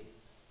me.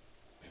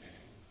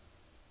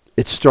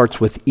 It starts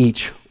with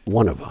each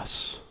one of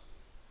us.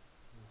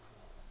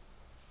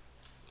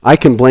 I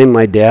can blame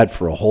my dad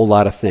for a whole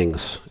lot of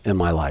things in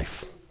my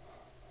life.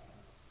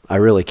 I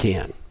really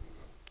can.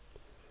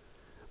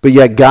 But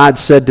yet God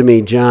said to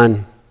me,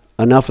 John,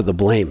 enough of the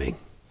blaming.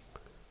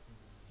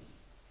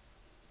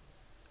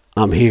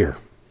 I'm here.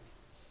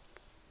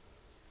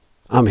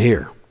 I'm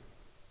here.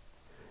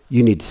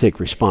 You need to take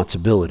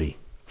responsibility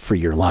for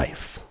your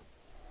life.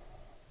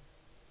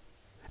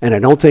 And I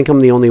don't think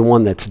I'm the only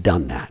one that's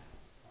done that.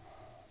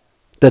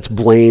 That's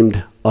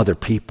blamed other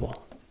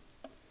people.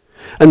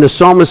 And the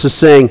psalmist is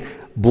saying,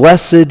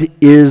 blessed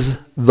is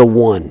the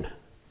one.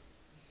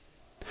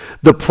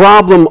 The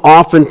problem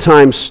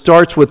oftentimes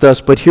starts with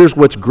us, but here's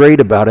what's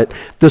great about it.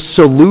 The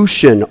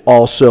solution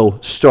also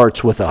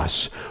starts with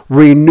us.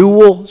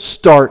 Renewal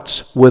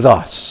starts with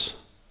us.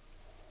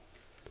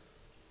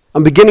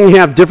 I'm beginning to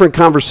have different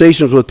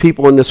conversations with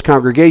people in this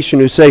congregation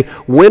who say,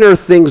 when are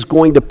things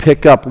going to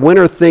pick up? When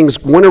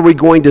are we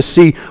going to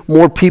see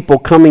more people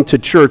coming to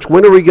church?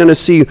 When are we going to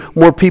see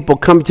more people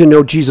come to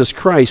know Jesus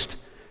Christ?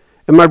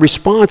 And my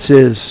response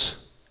is,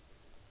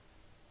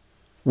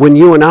 when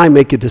you and I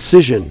make a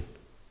decision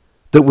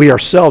that we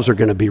ourselves are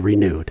going to be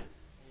renewed,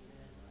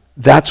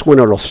 that's when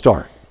it'll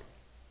start.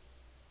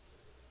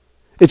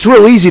 It's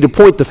real easy to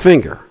point the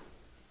finger.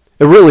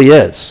 It really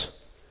is.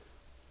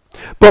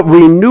 But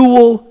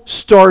renewal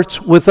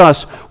starts with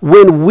us.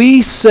 When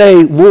we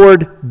say,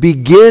 Lord,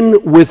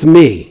 begin with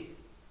me,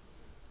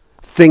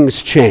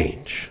 things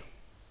change.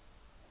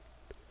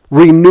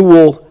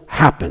 Renewal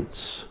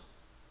happens.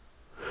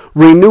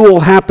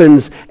 Renewal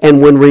happens,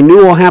 and when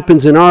renewal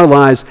happens in our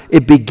lives,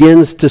 it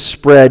begins to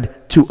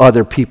spread to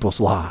other people's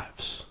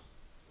lives.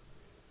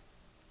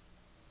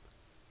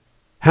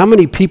 How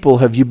many people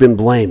have you been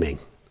blaming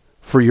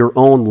for your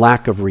own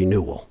lack of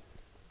renewal?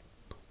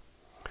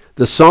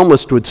 The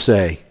psalmist would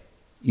say,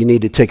 you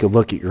need to take a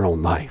look at your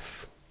own life.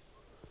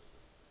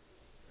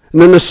 And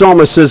then the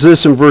psalmist says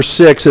this in verse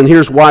 6, and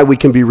here's why we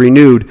can be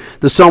renewed.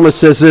 The psalmist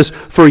says this,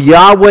 for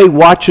Yahweh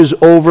watches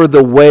over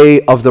the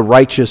way of the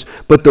righteous,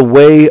 but the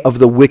way of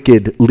the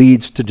wicked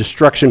leads to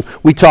destruction.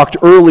 We talked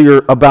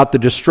earlier about the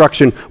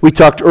destruction. We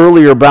talked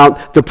earlier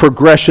about the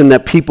progression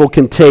that people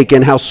can take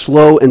and how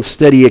slow and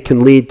steady it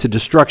can lead to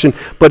destruction.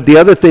 But the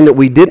other thing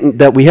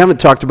that we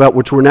haven't talked about,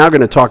 which we're now going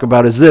to talk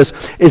about, is this,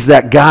 is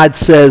that God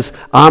says,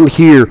 I'm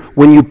here.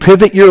 When you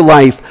pivot your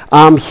life,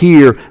 I'm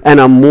here, and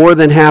I'm more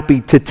than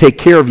happy to take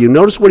care of you.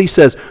 Notice what he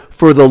says,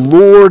 for the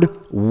Lord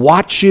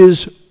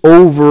watches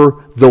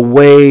over the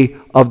way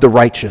of the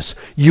righteous.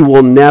 You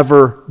will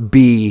never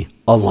be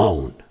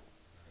alone.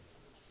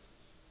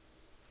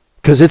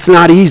 Because it's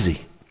not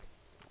easy.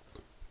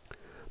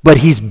 But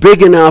he's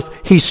big enough,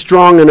 he's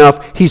strong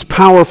enough, he's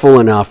powerful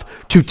enough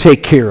to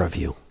take care of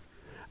you.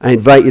 I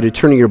invite you to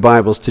turn your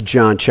Bibles to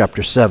John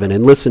chapter 7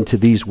 and listen to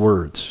these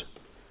words.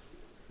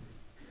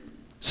 It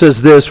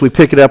says this, we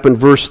pick it up in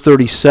verse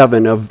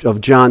 37 of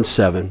John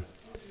 7.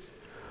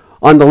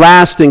 On the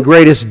last and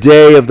greatest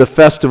day of the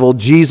festival,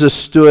 Jesus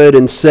stood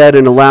and said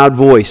in a loud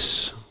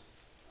voice,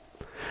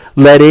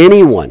 Let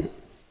anyone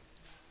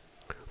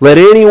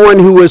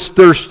who is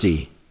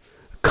thirsty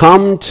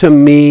come to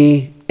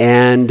me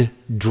and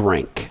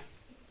drink.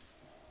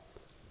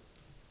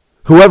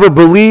 Whoever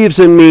believes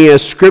in me,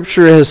 as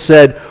Scripture has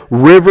said,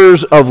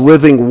 rivers of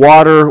living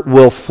water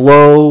will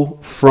flow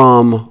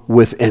from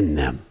within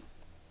them.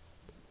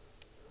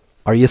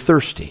 Are you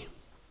thirsty?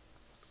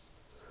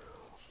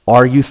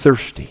 Are you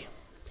thirsty?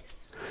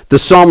 The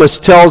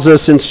psalmist tells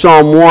us in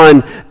Psalm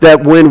 1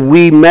 that when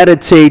we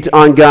meditate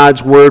on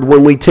God's word,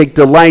 when we take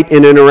delight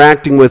in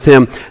interacting with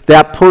him,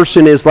 that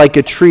person is like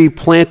a tree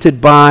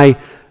planted by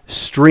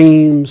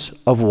streams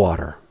of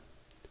water.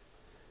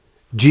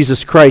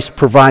 Jesus Christ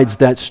provides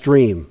that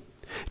stream.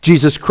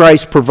 Jesus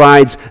Christ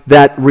provides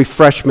that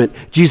refreshment.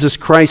 Jesus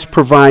Christ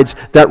provides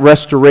that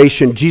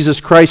restoration. Jesus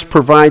Christ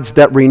provides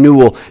that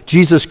renewal.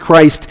 Jesus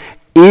Christ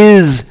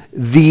is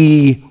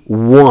the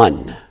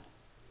one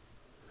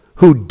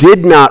who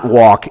did not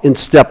walk in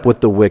step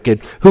with the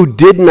wicked, who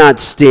did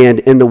not stand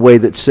in the way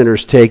that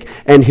sinners take,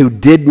 and who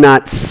did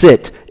not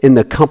sit in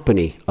the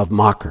company of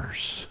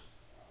mockers.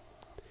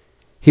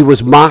 He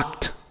was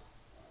mocked.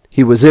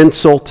 He was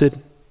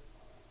insulted.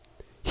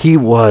 He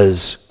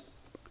was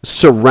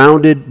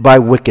surrounded by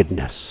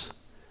wickedness.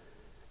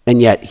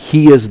 And yet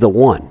he is the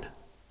one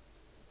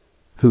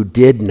who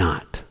did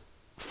not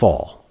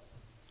fall.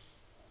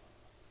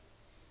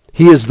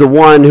 He is the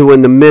one who,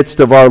 in the midst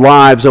of our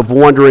lives of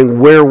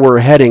wondering where we're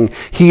heading,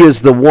 he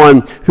is the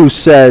one who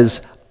says,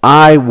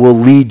 I will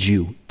lead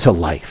you to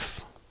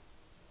life.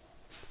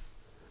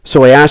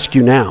 So I ask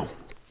you now,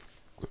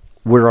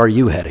 where are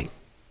you heading?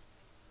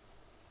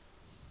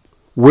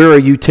 Where are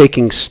you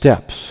taking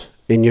steps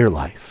in your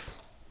life?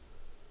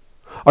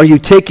 Are you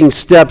taking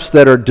steps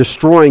that are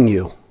destroying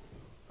you?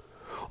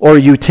 Or are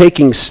you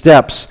taking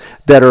steps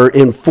that are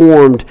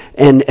informed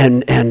and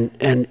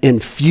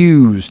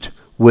infused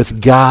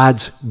with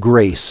God's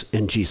grace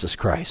in Jesus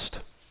Christ?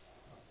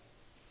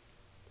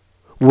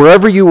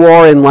 Wherever you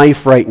are in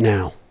life right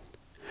now,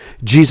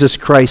 Jesus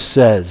Christ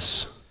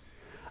says,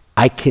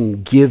 I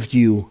can give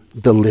you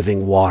the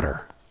living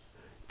water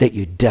that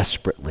you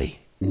desperately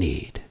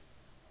need.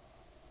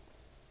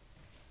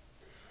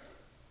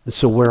 And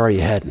so where are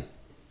you heading?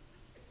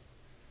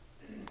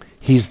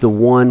 He's the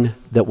one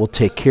that will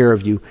take care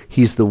of you.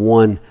 He's the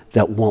one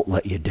that won't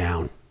let you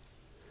down.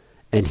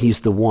 And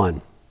he's the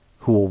one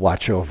who will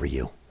watch over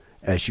you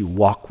as you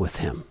walk with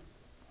him.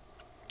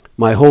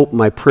 My hope,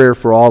 my prayer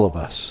for all of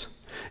us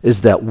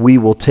is that we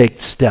will take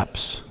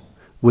steps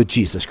with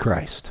Jesus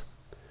Christ.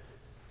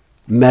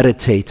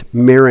 Meditate,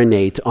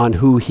 marinate on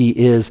who he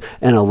is,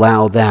 and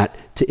allow that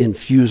to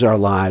infuse our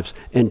lives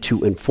and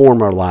to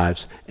inform our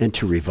lives and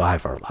to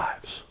revive our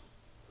lives.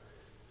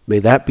 May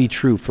that be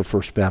true for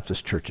First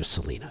Baptist Church of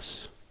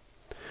Salinas.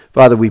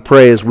 Father, we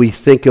pray as we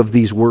think of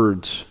these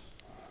words,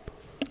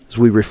 as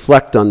we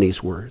reflect on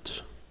these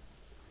words,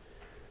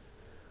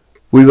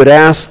 we would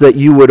ask that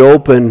you would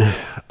open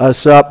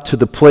us up to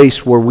the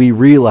place where we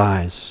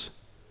realize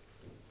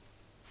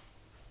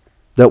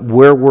that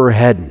where we're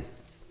heading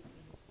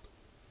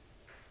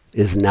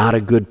is not a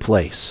good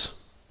place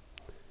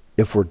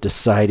if we're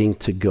deciding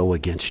to go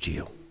against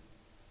you.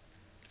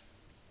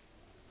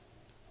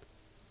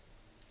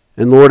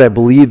 And Lord, I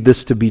believe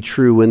this to be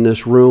true in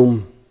this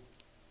room,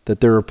 that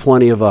there are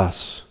plenty of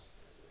us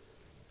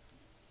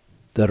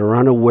that are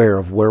unaware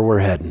of where we're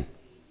heading,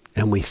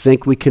 and we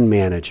think we can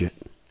manage it.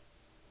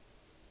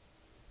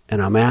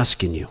 And I'm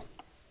asking you,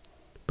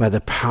 by the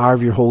power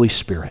of your Holy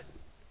Spirit,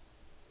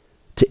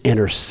 to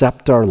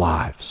intercept our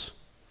lives.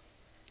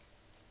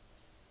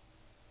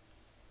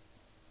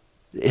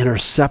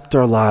 Intercept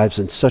our lives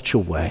in such a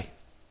way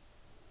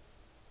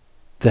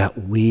that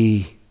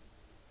we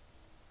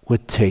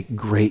would take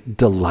great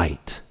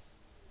delight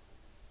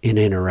in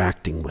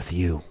interacting with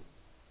you.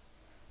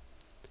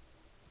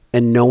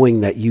 And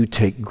knowing that you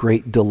take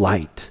great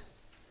delight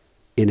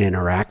in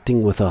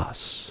interacting with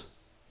us.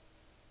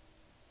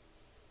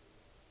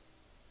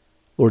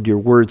 Lord, your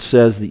word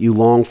says that you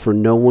long for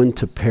no one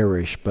to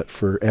perish, but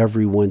for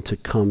everyone to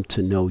come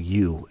to know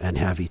you and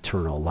have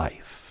eternal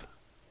life.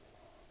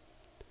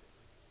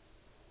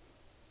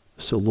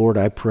 So, Lord,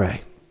 I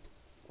pray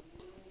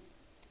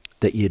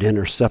that you'd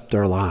intercept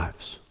our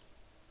lives,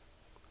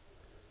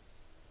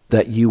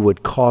 that you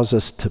would cause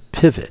us to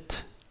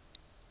pivot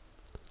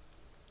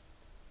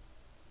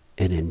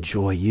and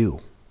enjoy you.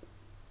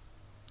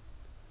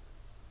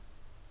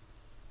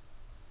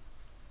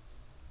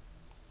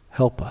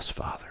 Help us,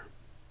 Father,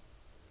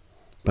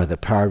 by the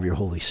power of your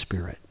Holy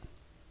Spirit.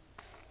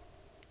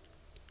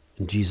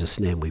 In Jesus'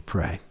 name we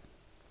pray.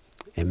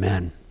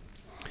 Amen.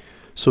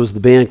 So as the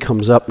band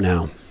comes up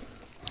now,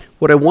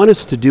 what I want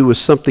us to do is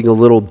something a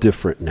little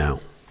different now.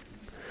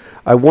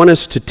 I want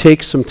us to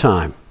take some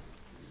time,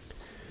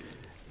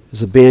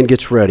 as the band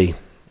gets ready,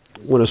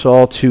 I want us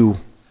all to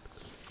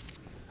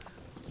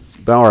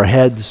bow our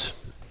heads,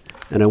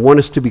 and I want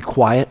us to be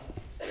quiet.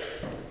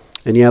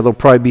 And yeah, there'll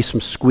probably be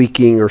some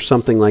squeaking or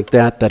something like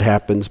that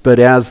happens, but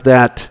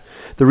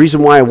the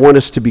reason why I want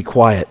us to be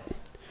quiet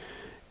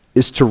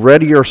is to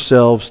ready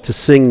ourselves to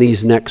sing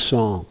these next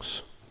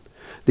songs.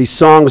 These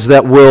songs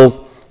that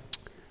will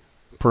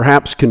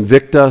perhaps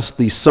convict us,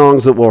 these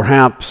songs that will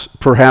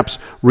perhaps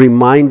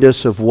remind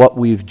us of what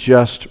we've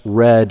just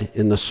read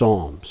in the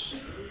Psalms.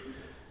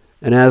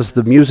 And as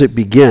the music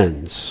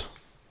begins,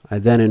 I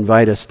then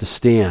invite us to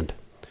stand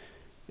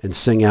and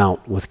sing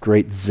out with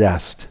great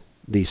zest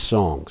these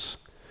songs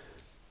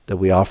that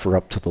we offer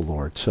up to the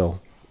Lord. So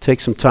take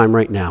some time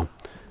right now,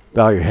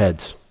 bow your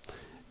heads,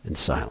 in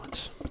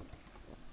silence.